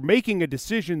so you're making a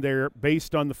decision there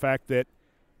based on the fact that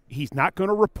he's not going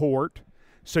to report.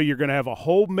 So you're going to have a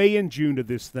whole May and June of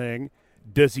this thing.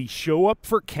 Does he show up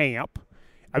for camp?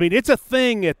 I mean, it's a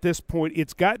thing at this point.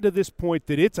 It's gotten to this point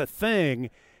that it's a thing.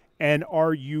 And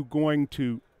are you going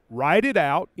to ride it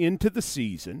out into the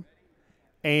season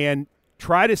and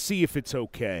try to see if it's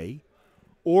okay?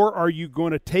 Or are you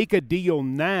going to take a deal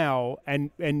now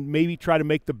and maybe try to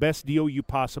make the best deal you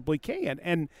possibly can?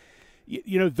 And,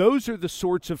 those are the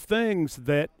sorts of things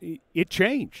that it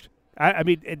changed. I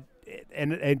mean,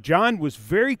 and John was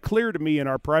very clear to me in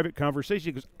our private conversation.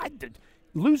 He goes, I did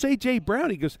lose A.J. Brown.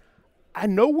 He goes, I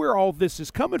know where all this is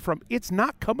coming from. It's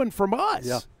not coming from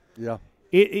us. Yeah.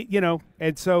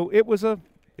 And so it was a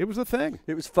thing.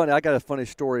 It was funny. I got a funny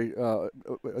story.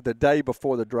 The day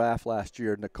before the draft last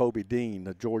year, Nakobe Dean,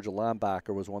 the Georgia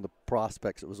linebacker, was one of the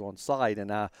prospects that was on site, and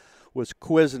I was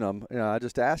quizzing him. I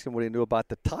just asked him what he knew about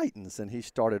the Titans, and he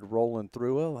started rolling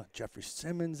through. Jeffrey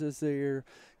Simmons is there.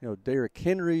 Derrick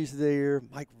Henry's there.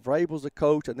 Mike Vrabel's a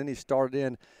coach, and then he started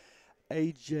in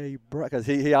A.J. Brown, because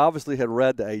he obviously had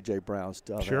read the A.J. Brown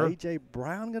stuff. Sure. A.J.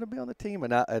 Brown going to be on the team,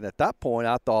 and at that point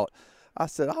I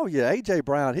said, oh, yeah, A.J.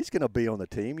 Brown, he's going to be on the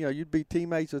team. You'd be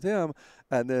teammates with him.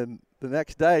 And then the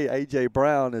next day, A.J.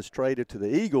 Brown is traded to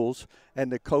the Eagles,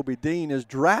 and Nakobe Dean is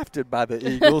drafted by the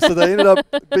Eagles. So they ended up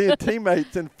being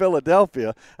teammates in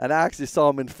Philadelphia. And I actually saw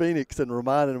him in Phoenix and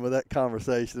reminded him of that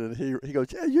conversation. And he goes,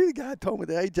 yeah, you're the guy who told me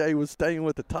that A.J. was staying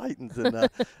with the Titans. And I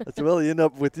said, well, he ended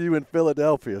up with you in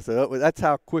Philadelphia. So that's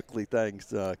how quickly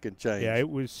things can change. Yeah, it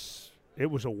was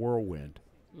a whirlwind.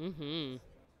 Mm-hmm.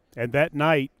 And that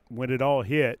night, when it all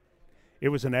hit, it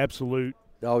was an absolute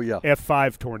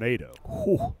F5 tornado.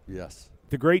 Whew. Yes.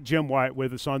 The great Jim Wyatt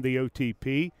with us on the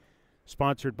OTP,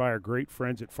 sponsored by our great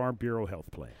friends at Farm Bureau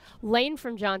Health Plan. Lane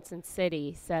from Johnson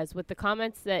City says, with the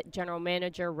comments that General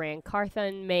Manager Ran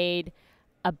Carthon made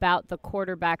about the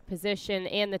quarterback position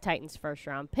and the Titans'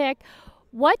 first-round pick,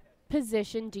 what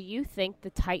position do you think the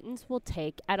Titans will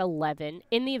take at 11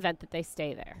 in the event that they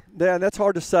stay there? Yeah, and that's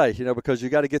hard to say, because you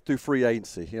got to get through free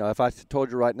agency. If I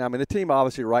told you right now, the team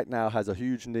obviously right now has a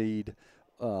huge need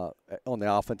on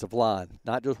the offensive line.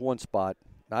 Not just one spot,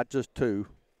 not just two,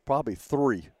 probably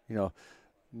three,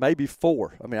 maybe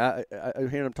four. I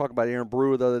heard him talk about Aaron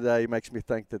Brewer the other day. It makes me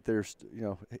think that there's,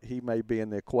 he may be in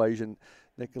the equation.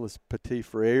 Nicholas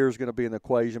Petit-Frere is going to be in the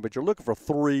equation, but you're looking for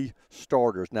three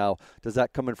starters. Now, does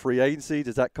that come in free agency?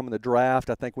 Does that come in the draft?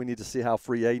 I think we need to see how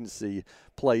free agency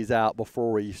plays out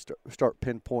before we start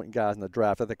pinpointing guys in the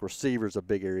draft. I think receiver is a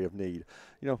big area of need.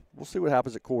 We'll see what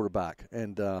happens at quarterback.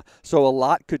 And so a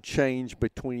lot could change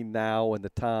between now and the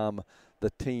time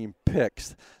the team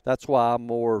picks. That's why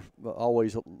I'm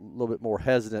always a little bit more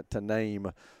hesitant to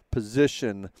name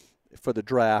position for the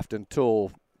draft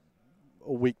until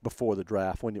a week before the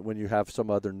draft when you have some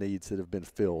other needs that have been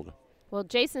filled. Well,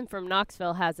 Jason from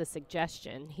Knoxville has a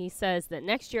suggestion. He says that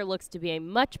next year looks to be a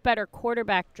much better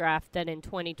quarterback draft than in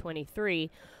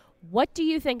 2023. What do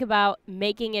you think about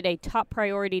making it a top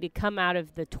priority to come out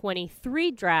of the 23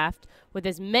 draft with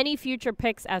as many future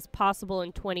picks as possible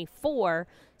in 24,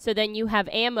 so then you have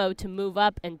ammo to move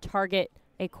up and target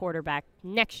a quarterback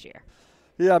next year?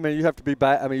 Yeah, you have to be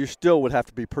bad. You still would have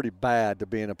to be pretty bad to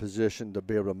be in a position to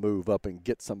be able to move up and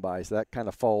get somebody. So that kind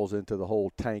of falls into the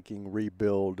whole tanking,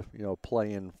 rebuild,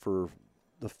 playing for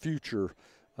the future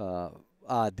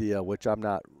idea, which I'm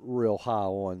not real high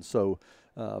on. So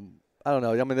I don't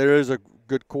know. There is a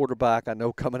good quarterback I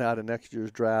know coming out of next year's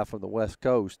draft from the West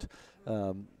Coast.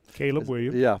 Caleb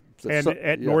Williams. Yeah.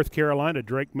 And North Carolina,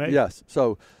 Drake May. Yes.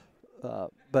 So,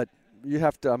 but you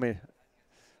have to,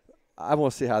 I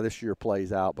want to see how this year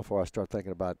plays out before I start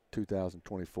thinking about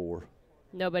 2024.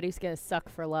 Nobody's going to suck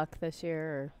for luck this year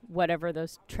or whatever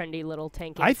those trendy little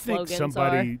tanking I think slogans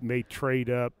somebody are. may trade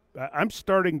up. I'm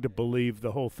starting to believe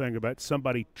the whole thing about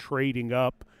somebody trading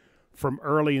up from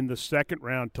early in the second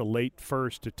round to late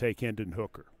first to take Hendon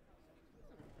Hooker.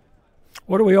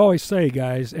 What do we always say,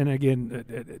 guys? And again,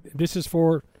 this is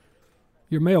for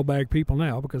your mailbag people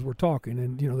now because we're talking.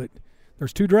 And, that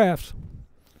there's 2 drafts.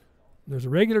 There's a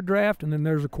regular draft and then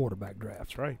there's a quarterback draft.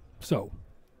 That's right. So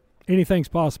anything's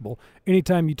possible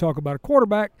anytime you talk about a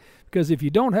quarterback, because if you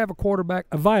don't have a quarterback,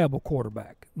 a viable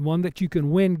quarterback, one that you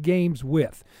can win games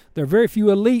with. There are very few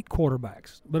elite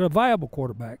quarterbacks, but a viable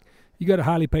quarterback, you got a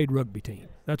highly paid rugby team.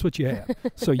 That's what you have.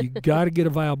 So you got to get a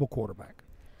viable quarterback.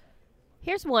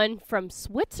 Here's one from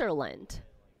Switzerland.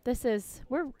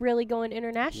 We're really going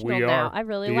international We now. are. I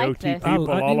really The like OTP this. people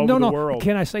all over the world.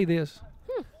 Can I say this?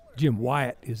 Jim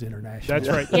Wyatt is international. That's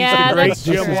right. Yeah, He's the great that's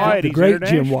Jim true. Wyatt. The He's great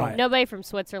international. Jim Wyatt. Nobody from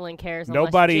Switzerland cares unless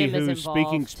Nobody Jim is who's speaking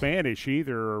involved. Spanish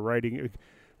either or writing.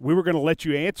 We were going to let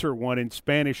you answer one in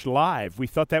Spanish live. We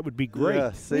thought that would be great.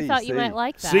 Yeah, We thought you might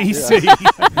like that. See.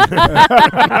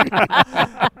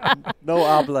 No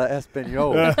habla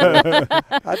español.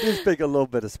 I do speak a little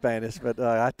bit of Spanish, but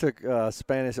I took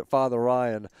Spanish at Father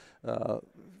Ryan.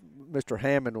 Mr.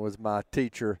 Hammond was my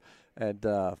teacher, and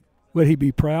Would he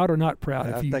be proud or not proud?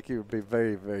 I if you think he would be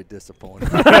very, very disappointed.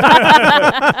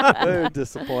 Very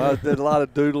disappointed. I did a lot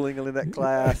of doodling in that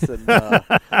class, and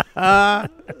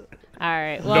All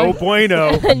right. No Well,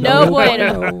 bueno. no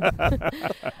bueno.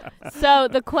 So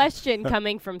the question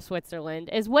coming from Switzerland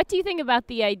is, what do you think about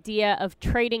the idea of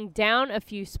trading down a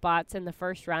few spots in the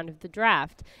first round of the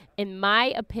draft? In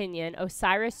my opinion,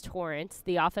 Osiris Torrance,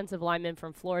 the offensive lineman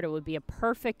from Florida, would be a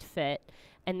perfect fit,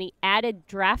 and the added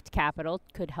draft capital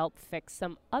could help fix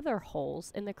some other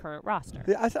holes in the current roster.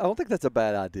 yeah, I don't think that's a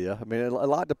bad idea. I mean, a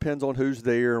lot depends on who's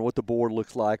there and what the board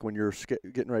looks like when you're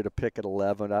getting ready to pick at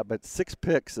 11. But 6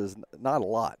 picks is not a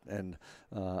lot, and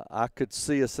I could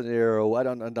see a scenario. I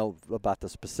don't know about the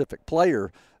specific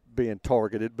player being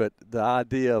targeted, but the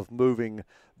idea of moving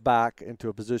back into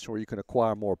a position where you can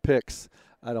acquire more picks,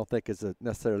 I don't think is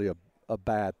necessarily a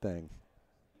bad thing.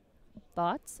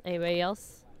 Thoughts? Anybody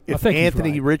else? I If think he's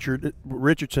Anthony right.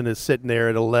 Richardson is sitting there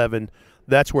at 11,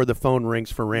 that's where the phone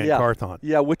rings for Rand Carthon.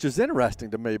 Yeah, which is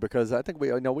interesting to me because I think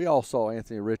we all saw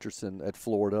Anthony Richardson at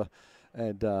Florida,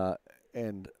 and I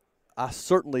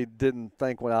certainly didn't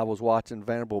think when I was watching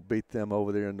Vanderbilt beat them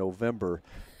over there in November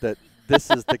that this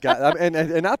is the guy. I mean,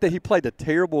 and not that he played a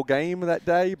terrible game that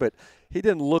day, but he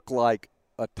didn't look like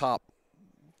a top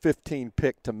 15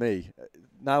 pick to me.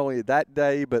 Not only that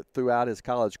day, but throughout his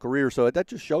college career. So that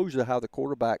just shows you how the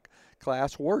quarterback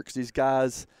class works. These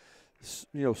guys,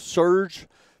 surge.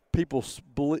 People,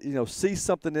 see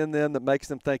something in them that makes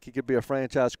them think he could be a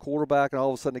franchise quarterback, and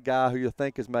all of a sudden a guy who you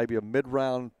think is maybe a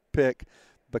mid-round pick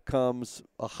becomes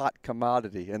a hot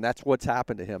commodity, and that's what's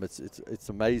happened to him. It's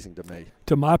amazing to me.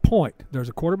 To my point, there's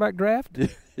a quarterback draft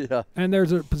Yeah. and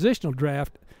there's a positional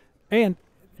draft. And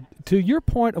to your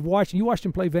point of you watched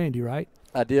him play Vandy, right?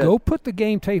 I did. Go put the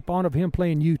game tape on of him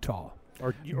playing Utah.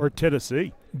 or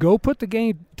Tennessee. Go put the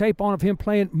game tape on of him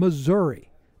playing Missouri.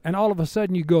 And all of a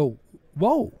sudden you go,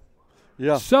 whoa.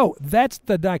 Yeah. So that's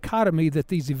the dichotomy that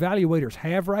these evaluators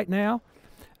have right now.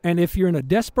 And if you're in a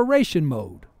desperation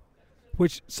mode,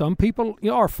 which some people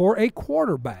are for a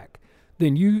quarterback,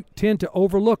 then you tend to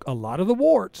overlook a lot of the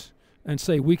warts and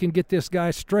say we can get this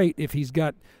guy straight if he's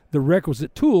got the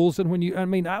requisite tools.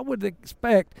 And I would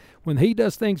expect when he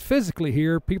does things physically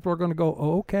here, people are going to go,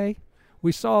 oh, okay,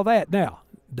 we saw that. Now,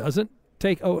 doesn't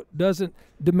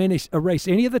erase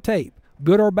any of the tape,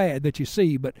 good or bad, that you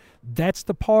see, but that's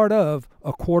the part of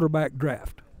a quarterback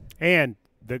draft. And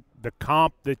the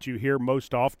comp that you hear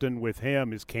most often with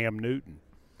him is Cam Newton.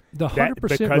 The 100%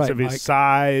 because right, of his Mike.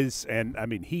 size,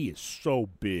 and he is so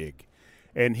big.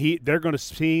 And they're going to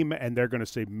see him, and they're going to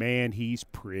say, man, he's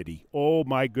pretty. Oh,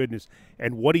 my goodness.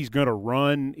 And what he's going to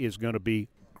run is going to be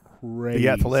crazy. The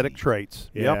athletic traits.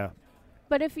 Yeah. Yep.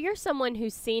 But if you're someone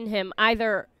who's seen him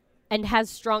either and has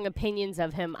strong opinions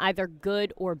of him, either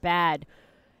good or bad,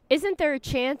 isn't there a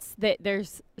chance that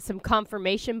there's some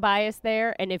confirmation bias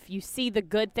there? And if you see the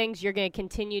good things, you're going to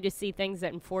continue to see things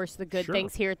that enforce the good Sure.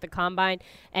 things here at the Combine.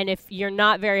 And if you're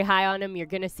not very high on him, you're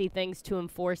going to see things to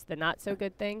enforce the not so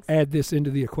good things. Add this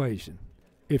into the equation.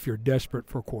 If you're desperate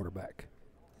for a quarterback,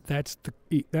 that's the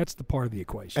part of the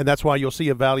equation. And that's why you'll see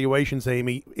evaluations,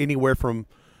 Amy, anywhere from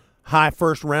high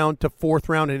first round to fourth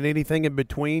round and anything in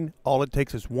between. All it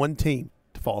takes is one team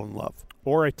to fall in love.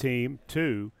 Or a team,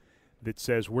 too, that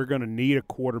says we're going to need a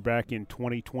quarterback in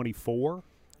 2024,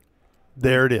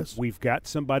 There it is. We've got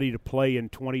somebody to play in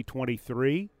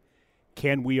 2023.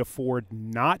 Can we afford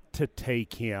not to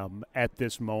take him at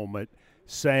this moment,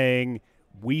 saying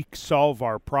we solve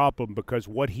our problem because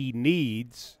what he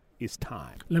needs is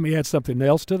time? Let me add something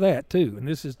else to that, too. And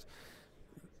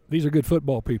these are good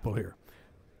football people here,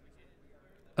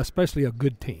 especially a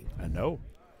good team. I know.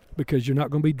 Because you're not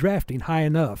going to be drafting high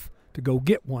enough to go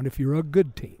get one if you're a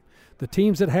good team. The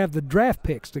teams that have the draft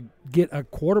picks to get a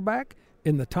quarterback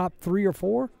in the top 3 or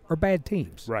 4 are bad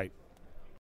teams. Right.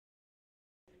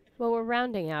 Well, we're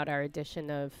rounding out our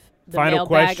edition of the Final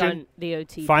mailbag question. on the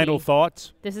OTP. Final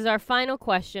thoughts? This is our final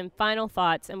question, final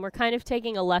thoughts, and we're kind of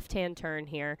taking a left-hand turn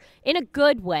here in a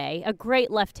good way, a great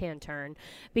left-hand turn,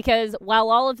 because while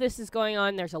all of this is going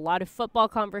on, there's a lot of football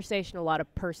conversation, a lot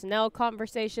of personnel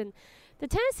conversation. The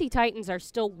Tennessee Titans are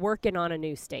still working on a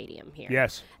new stadium here.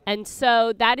 Yes. And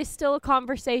so that is still a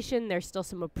conversation. There's still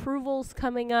some approvals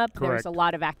coming up. Correct. There's a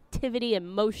lot of activity and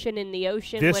motion in the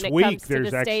ocean This when it week, comes to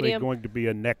there's the actually stadium. going to be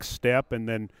a next step and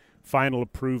then final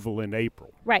approval in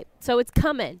April. Right. So it's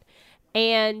coming.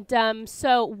 And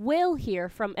so Will here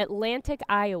from Atlantic,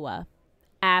 Iowa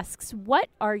asks, what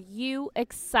are you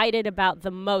excited about the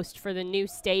most for the new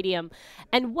stadium?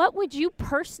 And what would you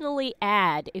personally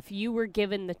add if you were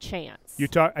given the chance?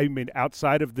 I mean,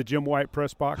 outside of the Jim White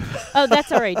press box? Oh,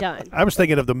 that's already done. I was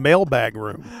thinking of the mailbag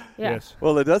room. Yeah. Yes.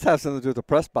 Well, it does have something to do with the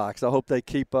press box. I hope they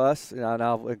keep us, and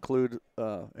I'll include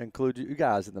you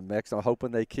guys in the mix. I'm hoping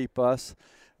they keep us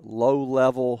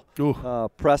low-level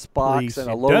press box Please. and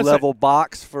a It low-level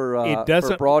box for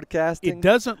broadcasting. It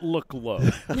doesn't look low.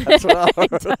 That's what I've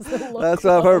heard. doesn't look That's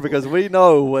what I've heard, because we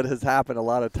know what has happened a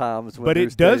lot of times. When But new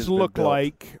it does stadiums been look built.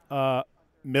 like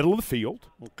middle of the field.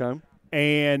 Okay.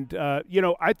 And,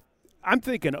 I'm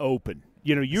thinking open.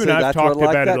 You See, and I have that's what I talked like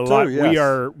about it that a lot. too,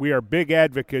 yes. We are big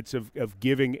advocates of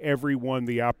giving everyone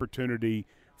the opportunity,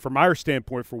 from our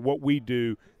standpoint, for what we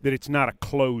do, that it's not a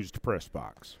closed press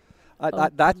box.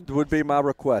 That would be my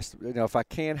request. If I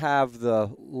can't have the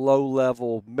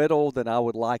low-level middle, then I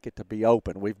would like it to be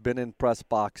open. We've been in press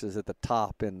boxes at the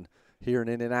top here in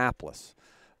Indianapolis,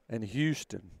 in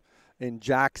Houston, in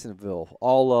Jacksonville,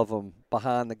 all of them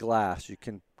behind the glass. You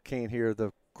can't hear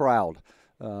the crowd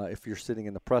if you're sitting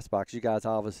in the press box. You guys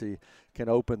obviously can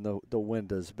open the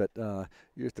windows, but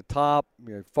you're at the top,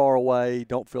 you're far away,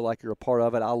 don't feel like you're a part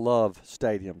of it. I love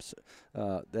stadiums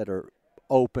that are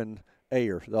open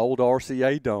air. The old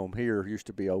RCA Dome here used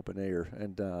to be open air,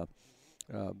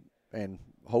 and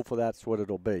hopefully that's what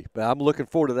it'll be. But I'm looking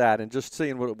forward to that and just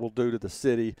seeing what it will do to the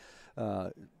city.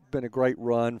 Been a great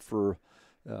run for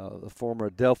the former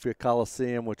Adelphia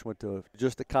Coliseum, which went to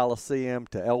just the Coliseum,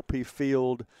 to LP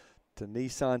Field, to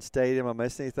Nissan Stadium. Am I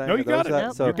missing anything? No, you got it.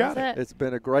 Nope, So you got that's it. it's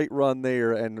been a great run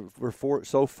there, and we're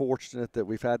so fortunate that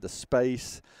we've had the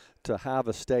space to have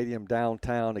a stadium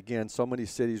downtown. Again, so many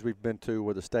cities we've been to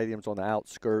where the stadium's on the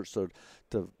outskirts, so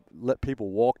to let people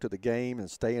walk to the game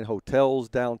and stay in hotels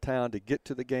downtown to get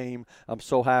to the game. I'm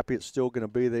so happy it's still going to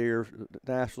be there.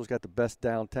 Nashville's got the best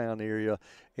downtown area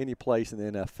any place in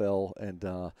the NFL, and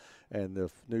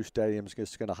the new stadium's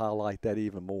just going to highlight that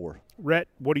even more. Rhett,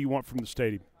 what do you want from the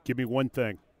stadium? Give me one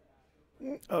thing.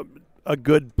 A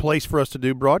good place for us to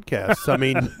do broadcasts. I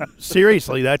mean,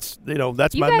 seriously, that's You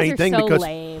my guys main are thing. so Because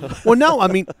lame. well, no, I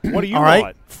mean, What do you all right,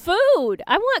 want? Food.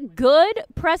 I want good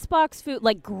press box food,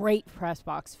 like great press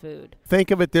box food.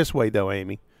 Think of it this way, though,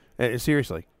 Amy.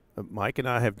 Seriously, Mike and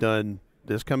I have done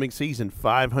this coming season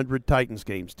 500 Titans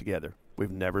games together. We've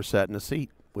never sat in a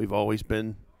seat. We've always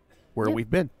been where Yeah. we've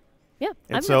been, Yeah.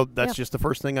 and so that's just the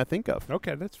first thing I think of.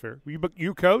 Okay, that's fair.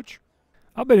 You coach?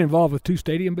 I've been involved with 2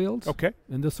 stadium builds. Okay.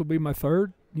 And this will be my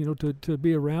third, to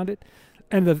be around it.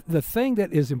 And the thing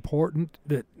that is important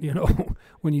that,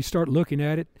 when you start looking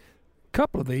at it, a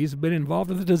couple of these have been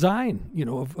involved in the design,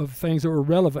 of things that were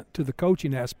relevant to the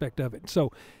coaching aspect of it.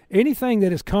 So anything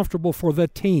that is comfortable for the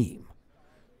team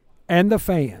and the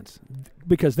fans,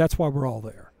 because that's why we're all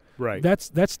there. Right. That's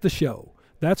the show.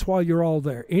 That's why you're all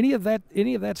there. Any of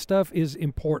that stuff is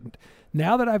important.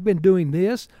 Now that I've been doing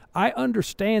this, I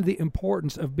understand the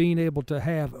importance of being able to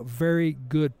have a very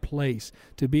good place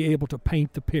to be able to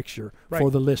paint the picture for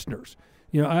the listeners.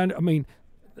 I mean,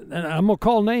 and I'm gonna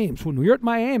call names. When you're at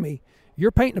Miami,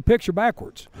 you're painting a picture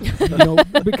backwards,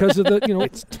 because of the,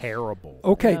 It's terrible.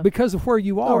 Okay, Yeah. because of where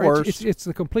you are, worse. it's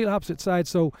the complete opposite side.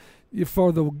 So,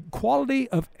 for the quality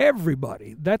of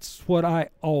everybody, that's what I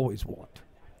always want.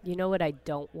 You know what I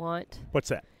don't want? What's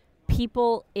that?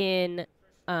 People in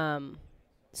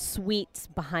suites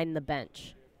behind the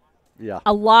bench. Yeah.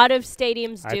 A lot of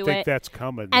stadiums do I think it. that's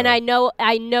coming. And though.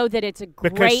 I know that it's a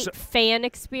great fan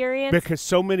experience. Because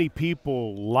so many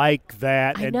people like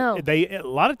that. I and know. A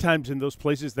lot of times in those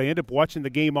places, they end up watching the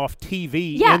game off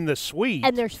TV Yeah. in the suite.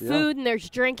 And there's food and there's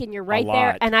drink and you're right lot.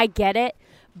 there. And I get it.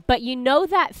 But you know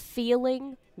that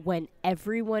feeling when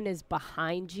everyone is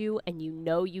behind you and you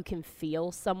know you can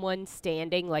feel someone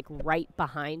standing like right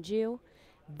behind you?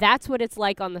 That's what it's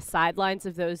like on the sidelines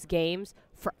of those games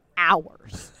for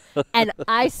hours. And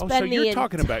I spend so you're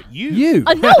talking about you. You.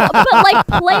 No, but like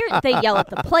players, they yell at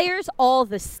the players, all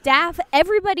the staff,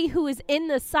 everybody who is in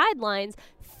the sidelines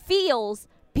feels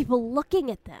people looking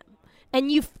at them. And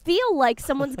you feel like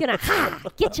someone's going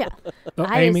to get you. Oh,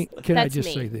 Amy, can I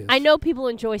just say this? I know people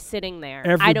enjoy sitting there.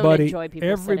 I don't Everybody, enjoy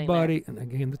people sitting there. and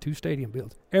again, the 2 stadium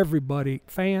builds. Everybody,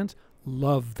 fans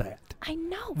love that. I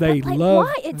know. They but like, love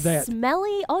why? It's that.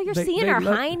 smelly. All you're They- seeing they are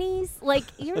love- heinies. Like,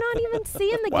 you're not even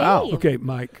seeing the Wow. game. Okay,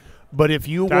 Mike. But if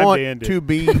you Time to want end it. to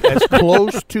be as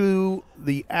close to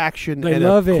the action They and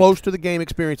love as it. close to the game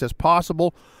experience as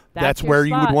possible, that's your where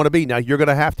you would spot. want to be. Now, you're going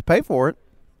to have to pay for it.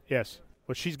 Yes.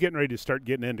 Well, she's getting ready to start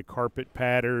getting into carpet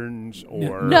patterns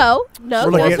or No. We're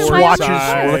looking at those are my swatches. own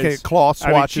size. We're looking at cloth I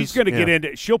mean, swatches. she's going to get Yeah.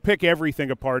 into. She'll pick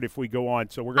everything apart if we go on.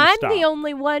 So we're going to I'm stop. the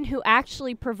only one who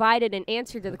actually provided an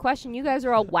answer to the question. You guys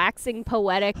are all waxing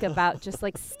poetic about just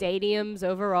like stadiums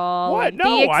overall. What? and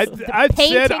No, I the said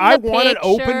painting I the want an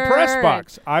open press picture.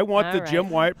 box. I want All the right. Jim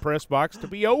White press box to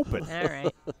be open. All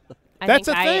right. That's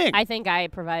a thing. I think I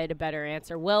provided a better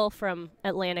answer. Will from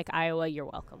Atlantic, Iowa, you're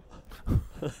welcome.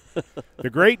 The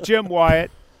great Jim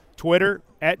Wyatt, Twitter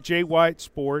at J White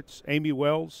Sports, Amy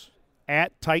Wells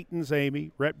at Titans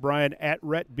Amy, Rhett Bryan at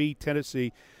Rhett B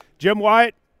Tennessee. Jim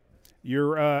Wyatt,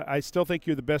 you're. I still think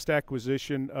you're the best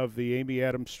acquisition of the Amy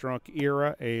Adams Strunk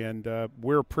era, and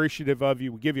we're appreciative of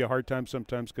you. We give you a hard time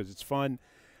sometimes because it's fun,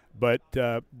 but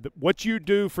what you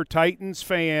do for Titans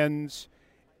fans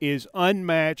is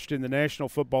unmatched in the National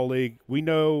Football League. We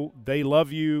know they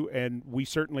love you, and we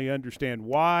certainly understand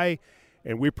why.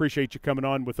 And we appreciate you coming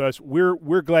on with us. We're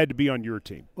glad to be on your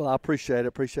team. Well, I appreciate it.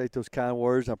 Appreciate those kind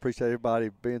words. I appreciate everybody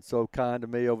being so kind to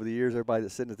me over the years. Everybody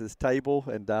that's sitting at this table,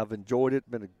 and I've enjoyed it.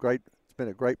 It's been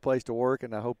a great place to work,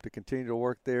 and I hope to continue to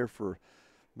work there for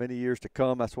many years to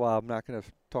come. That's why I'm not going to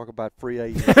talk about free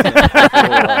agents before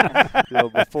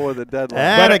the deadline.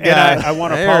 But I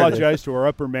want to apologize to our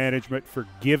upper management for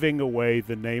giving away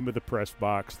the name of the press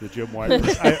box, the Jim White.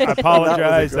 I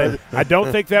apologize. I don't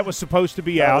think that was supposed to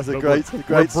be That out. was a but great we're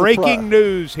breaking surprise.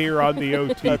 news here on the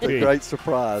OTP. That's a great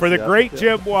surprise. For the yeah. great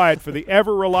Jim White, for the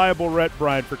ever-reliable Rhett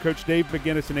Bryan, for Coach Dave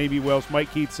McGinnis and Amy Wells, Mike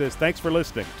Keith says, thanks for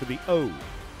listening to the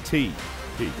OTP.